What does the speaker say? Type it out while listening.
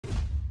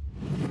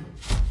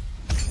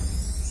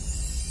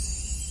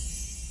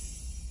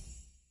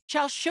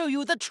shall show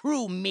you the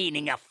true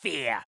meaning of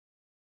fear.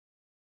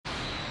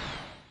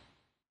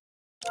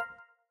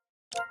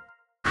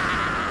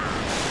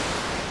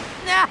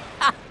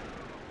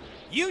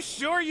 You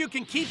sure you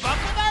can keep up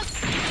with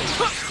us?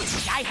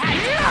 I had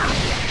to come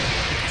here,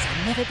 because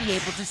I'll never be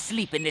able to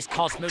sleep in this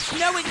cosmos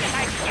knowing that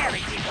I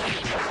carried in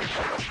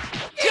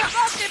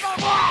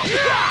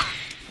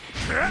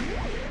you.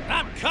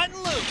 I'm cutting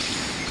loose.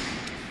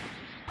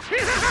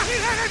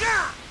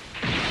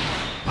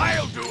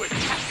 I'll do it.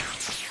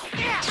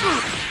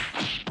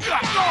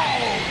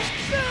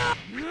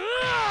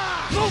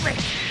 Move it!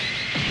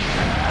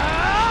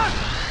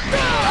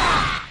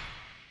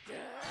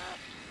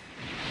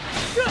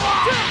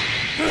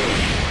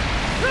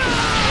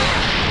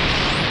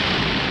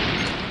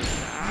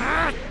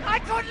 I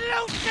could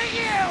lose to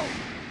you!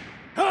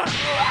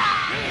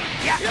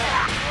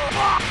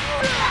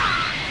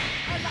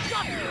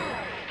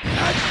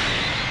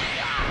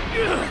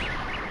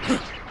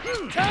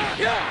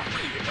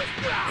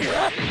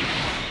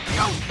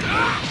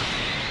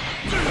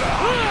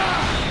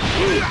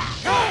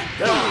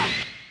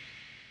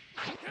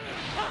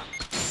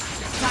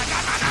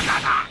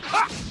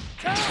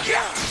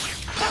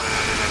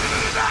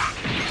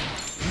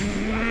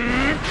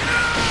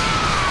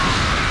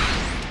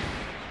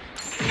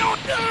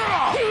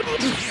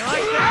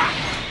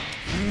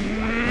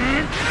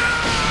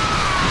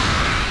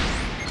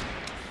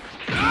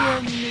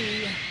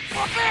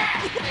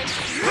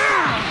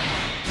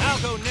 I'll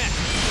go next.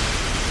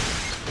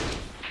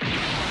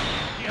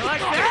 You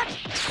like that?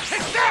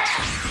 Take that!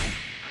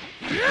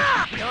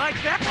 You like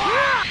that?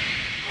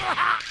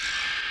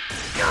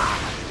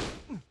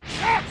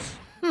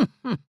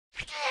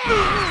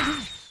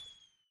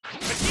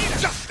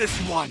 Just this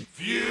one.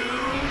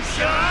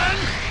 Fusion!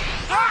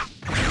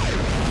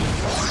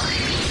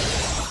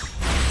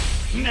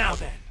 Now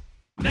then.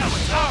 Now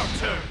it's our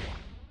turn.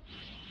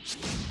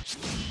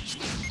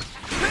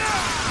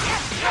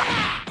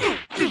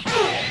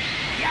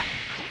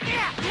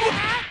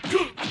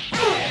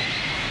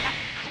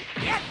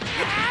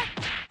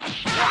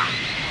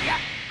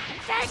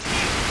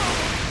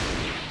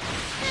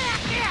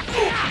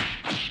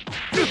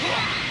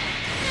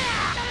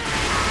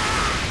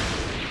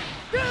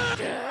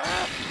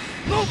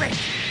 Move it!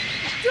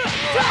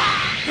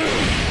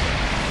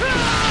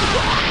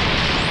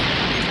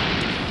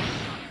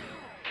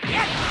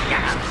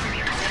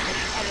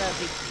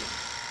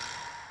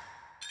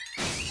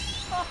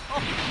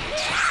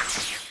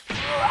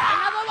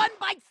 Another one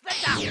bites the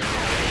dust!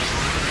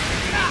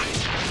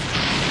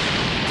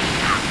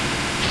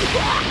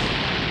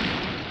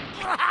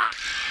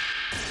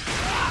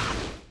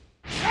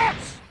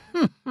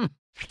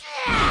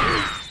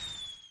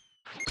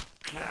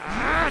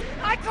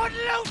 I could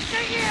lose to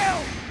you!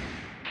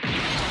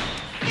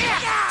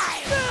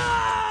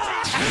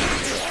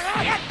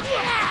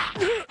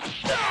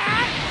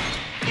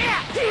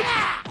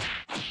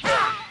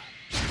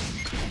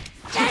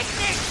 Take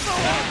this,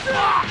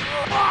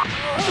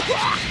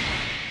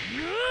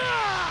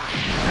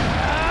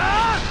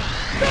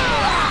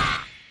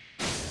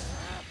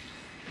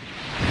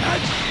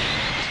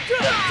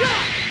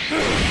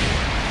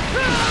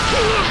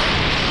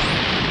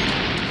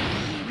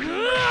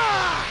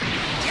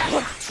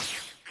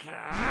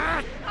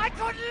 I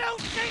could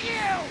lose to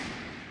you!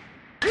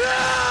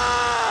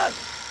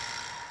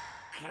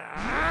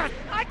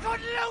 I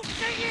could lose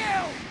to you!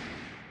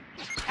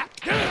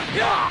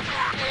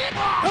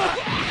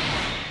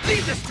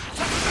 Leave this.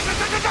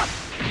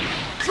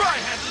 Try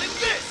handling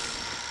this.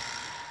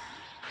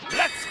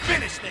 Let's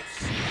finish this.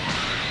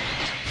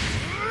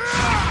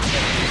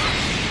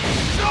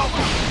 It's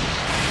over.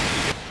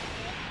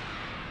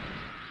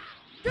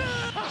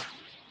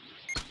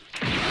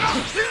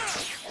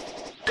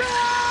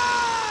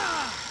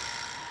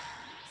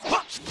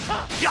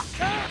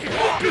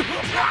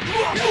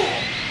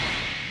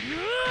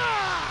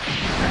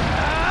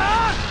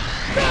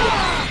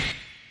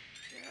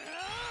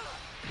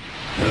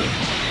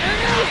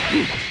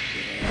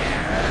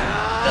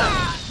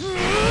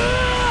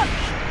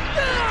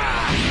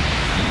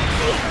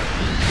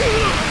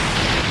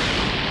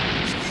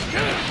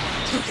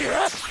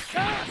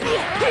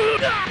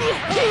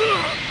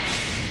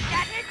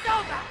 It's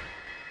over!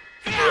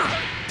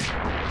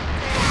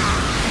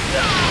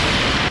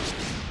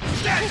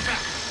 Stand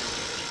back.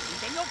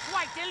 Then you're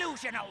quite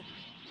delusional.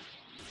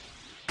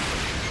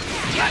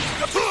 Let's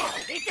go.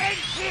 It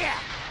ends here!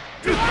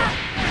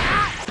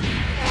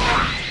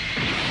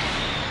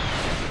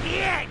 The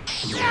end!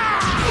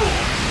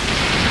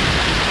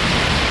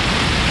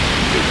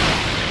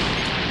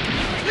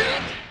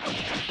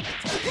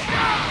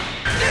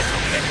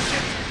 This'll finish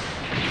it.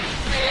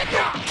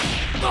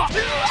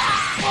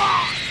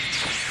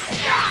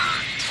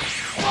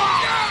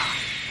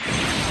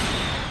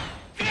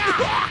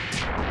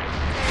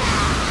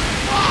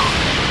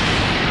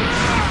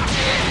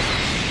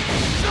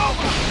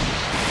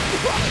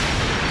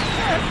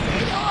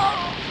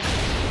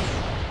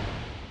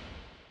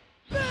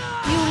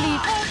 You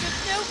leave all with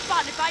no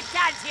fun if I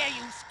can't hear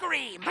you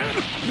scream!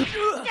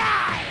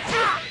 Die!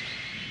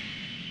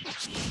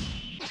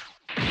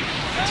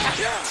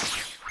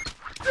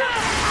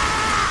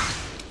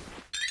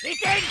 It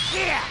ends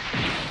here!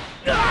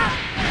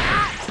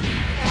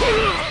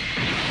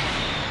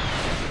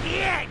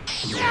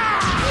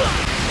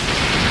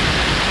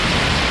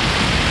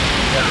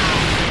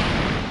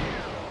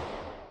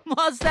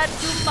 Was that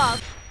too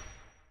much?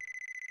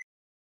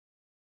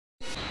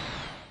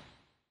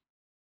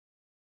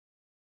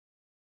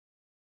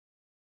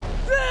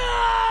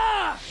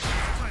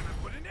 Time to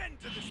put an end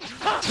to this.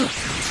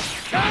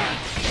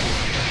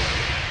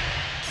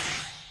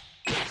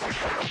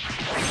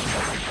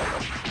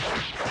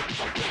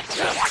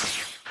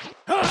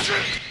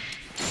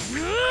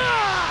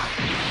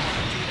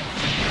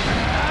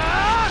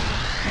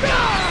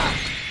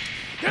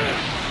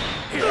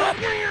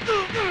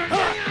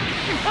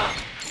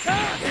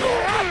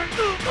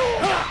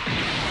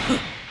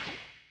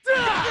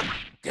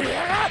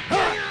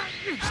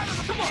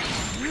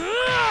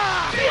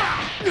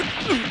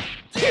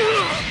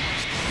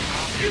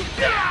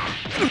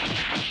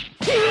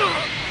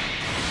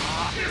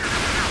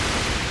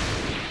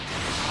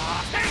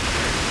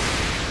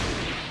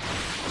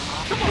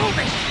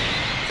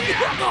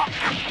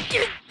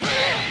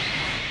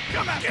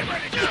 Come on, get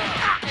ready, go!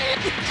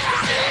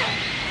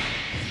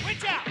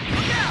 Switch out!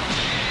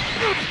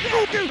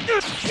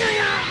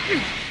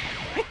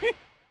 Look out!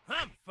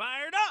 I'm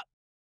fired up!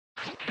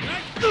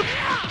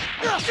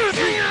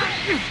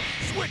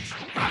 Switch!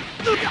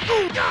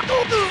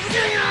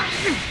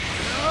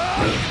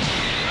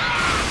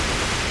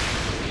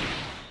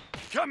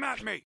 Come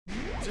at me!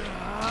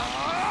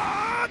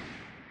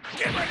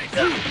 Get ready,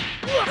 go!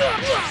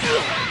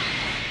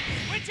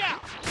 Switch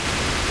out!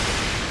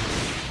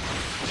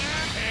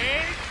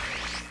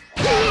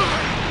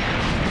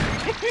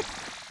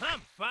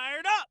 I'm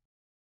fired up!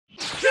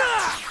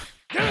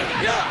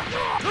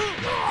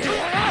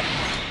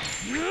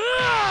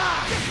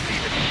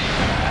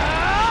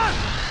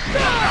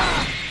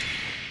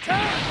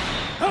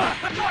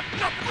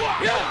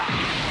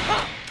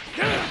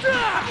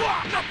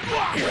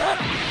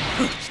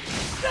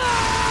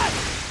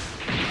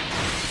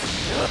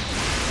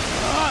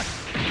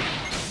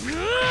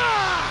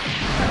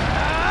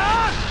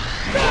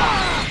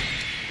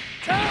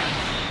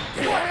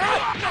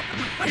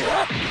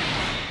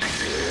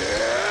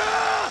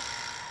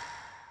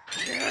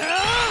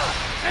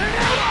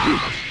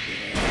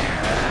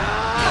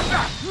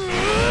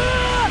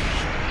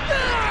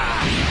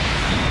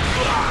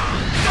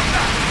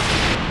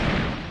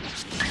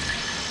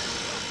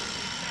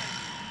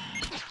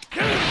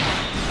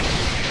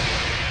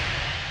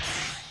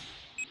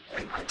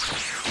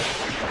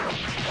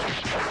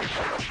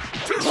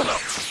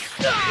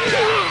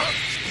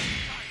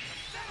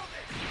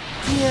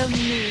 Dear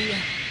me.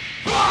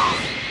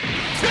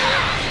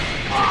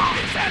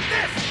 It's at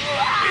this!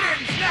 It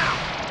ends now!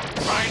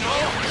 Rhino!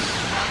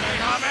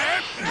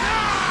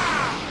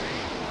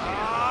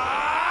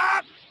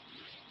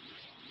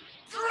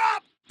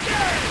 Drop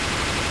dead!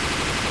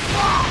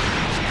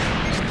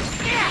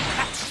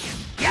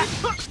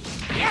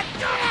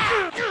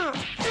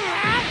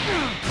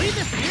 Leave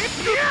this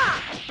here.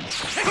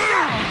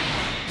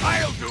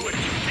 I'll do it!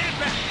 Stand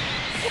back!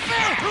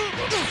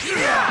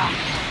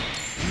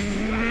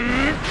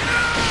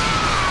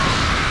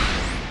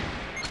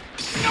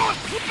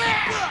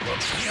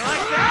 You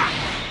like that?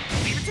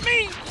 Leave it to me.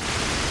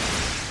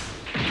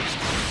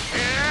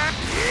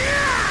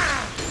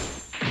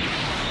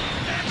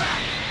 Stand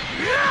back!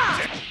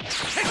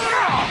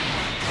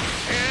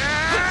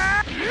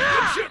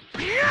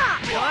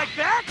 You like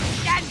that?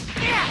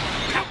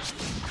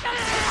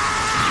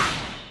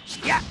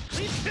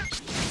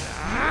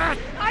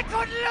 I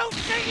could lose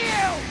to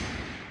you!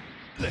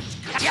 Let's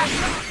go!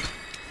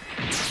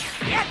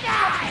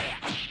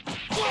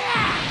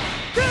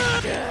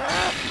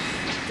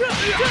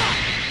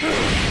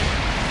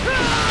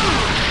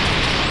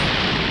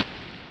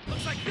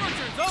 Looks like your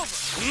turn's over!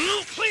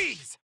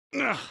 Please!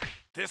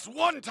 This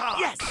one time!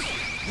 Yes!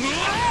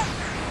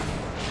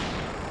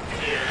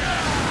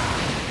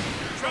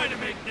 Try to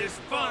make this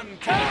fun,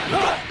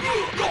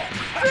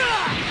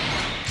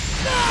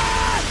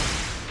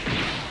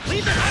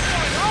 Leave it! I'm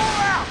going all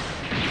out!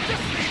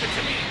 Just leave it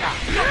to me!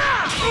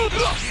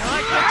 You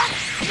like that?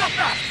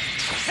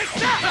 Take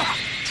that!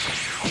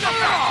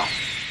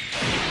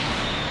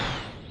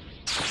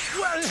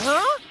 Well,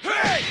 huh?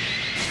 Hey!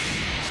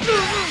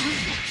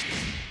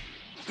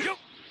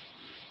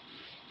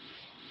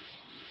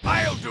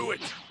 I'll do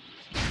it!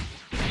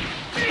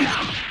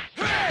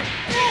 Hey!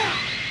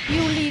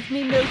 You leave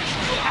me no choice.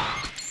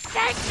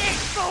 Take this,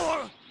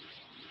 fool!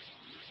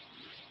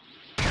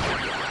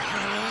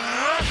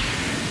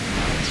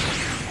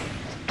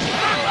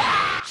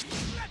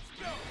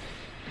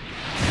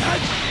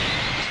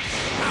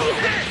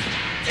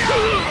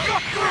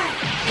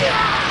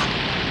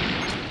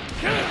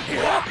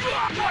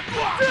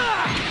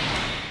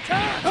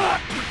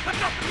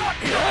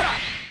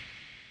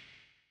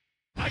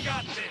 I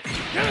got this!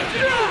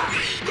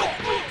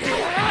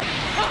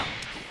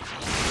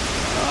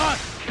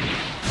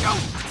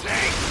 Don't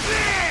take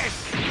this!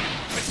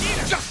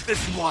 Vegeta! Just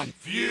this one!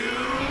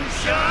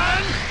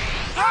 Fusion!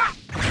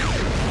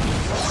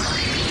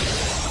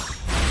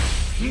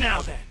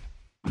 Now then,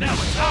 now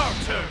it's our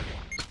turn.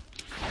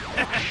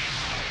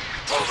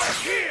 Over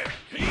here!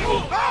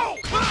 Oh!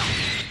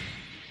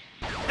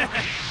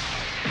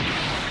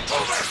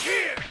 Over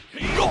here!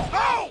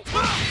 Oh!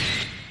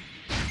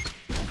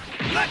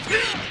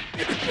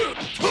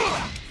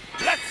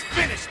 Let's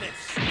finish this!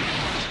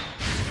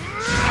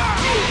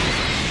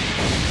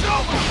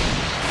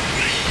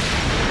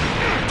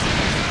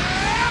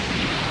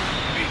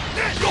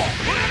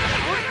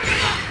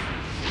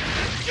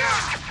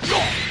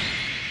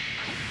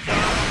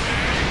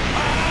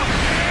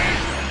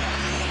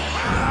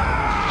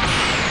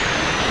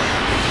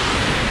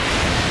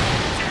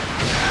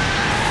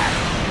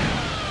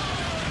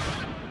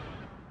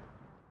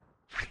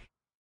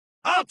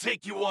 I'll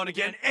take you on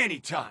again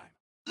anytime.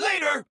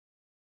 Later!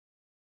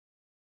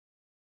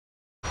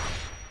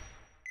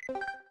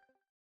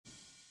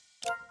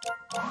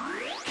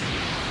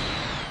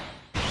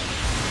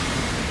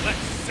 Let's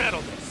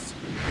settle this.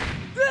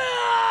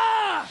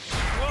 Whoa.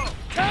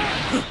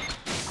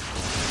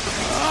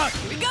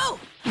 Here we go!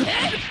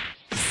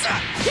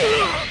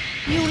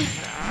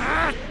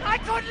 I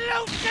could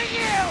lose to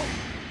you!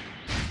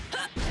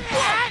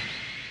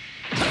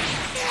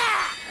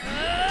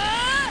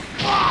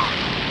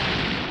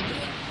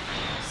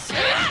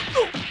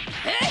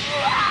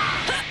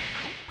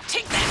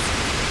 Take that!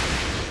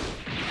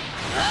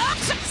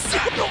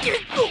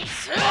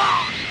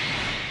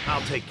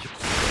 I'll take you.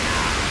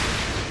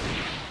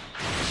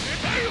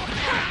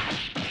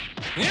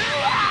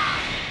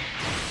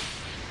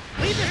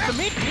 Leave this to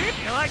me.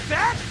 You like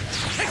that?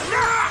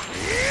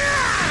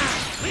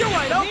 You're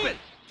wide open.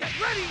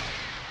 Get ready.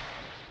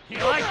 You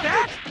like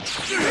that?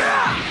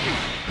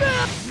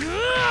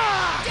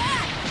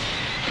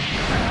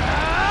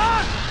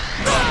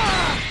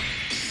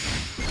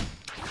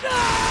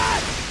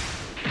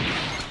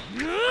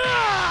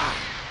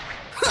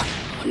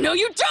 No,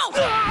 you don't!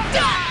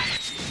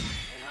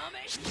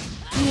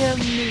 Hear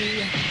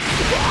me.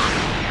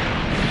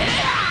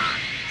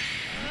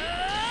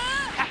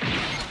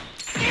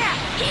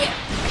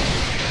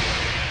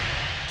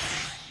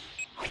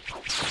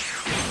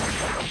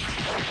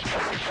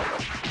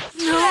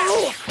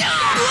 No!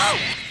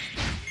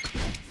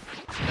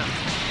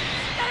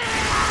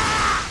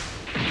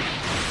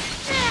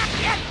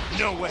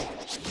 No way.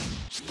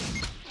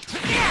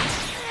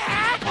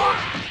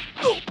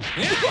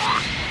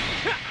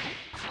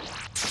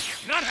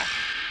 Not a...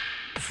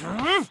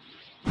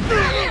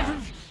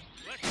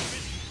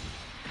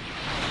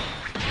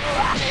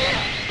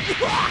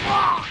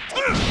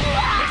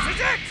 This is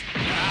it!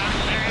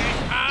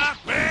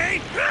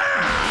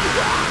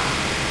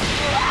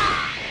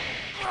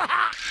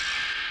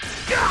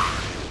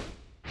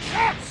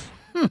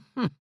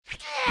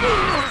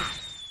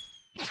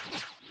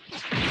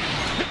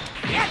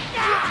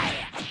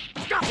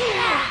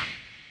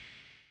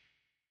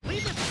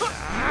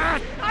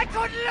 I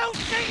could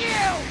lose to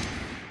you!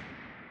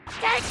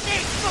 Take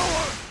these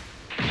fools!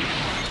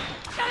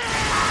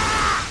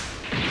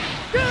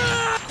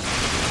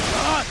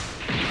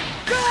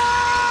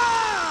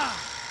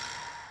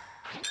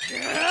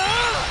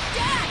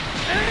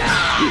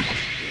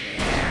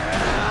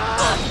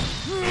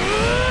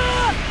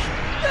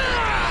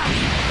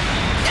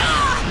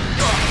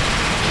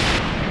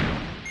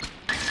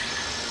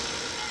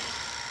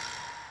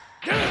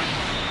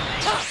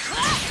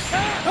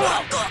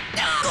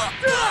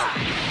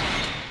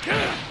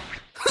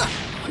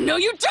 No,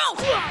 you don't!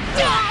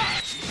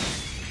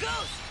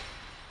 Ghost!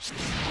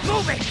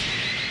 Move it!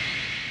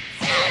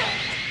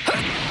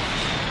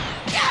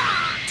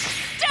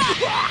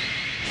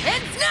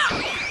 And snap!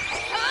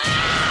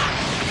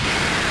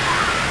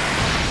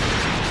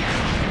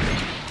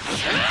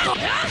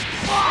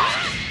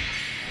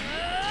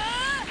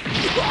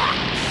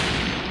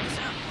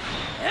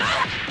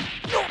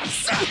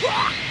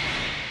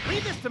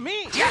 Leave this to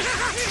me. Take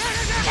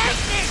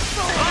this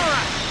fool! All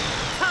right.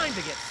 Time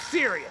to get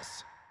serious.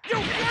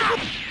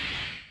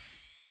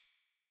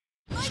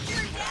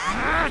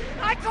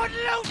 I could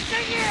lose to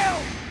you!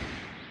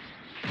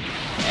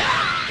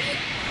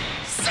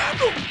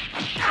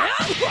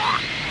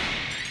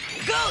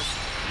 Ghost!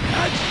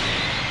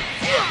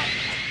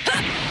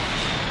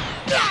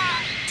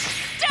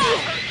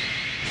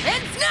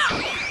 And snap!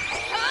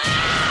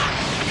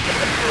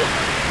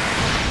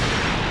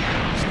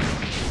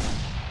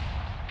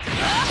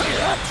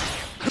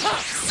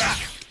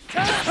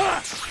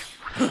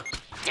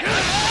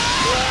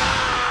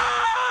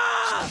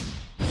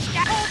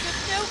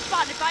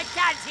 If I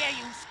can't hear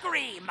you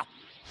scream!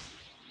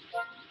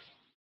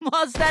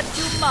 Was that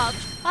too much?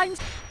 I'm...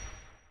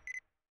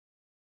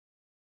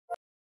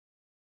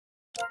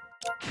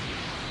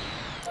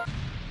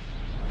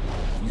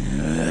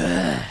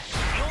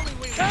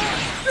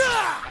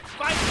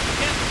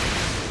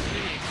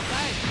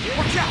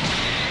 Watch out!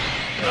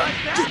 Like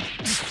that?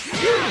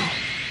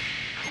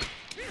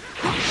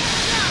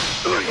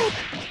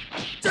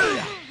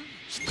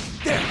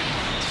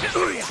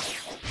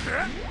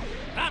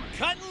 I'm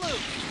cutting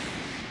loose.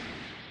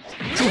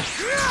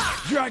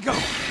 Here I go.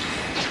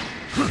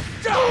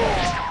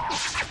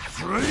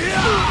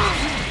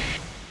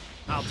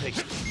 I'll take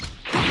it.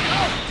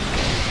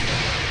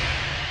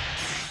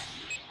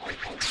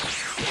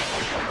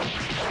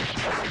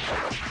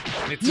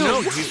 It's no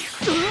use.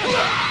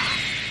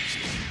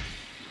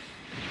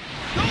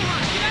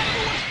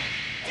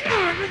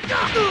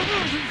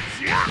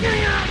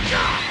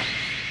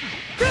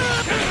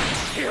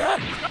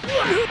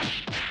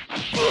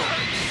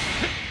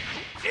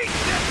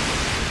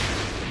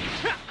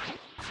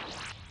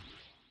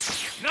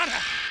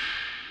 Nada.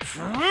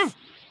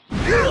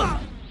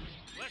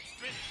 Let's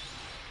finish.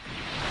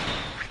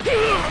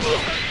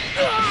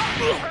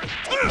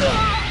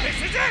 This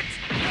is it!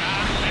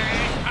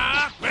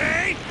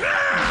 Happy!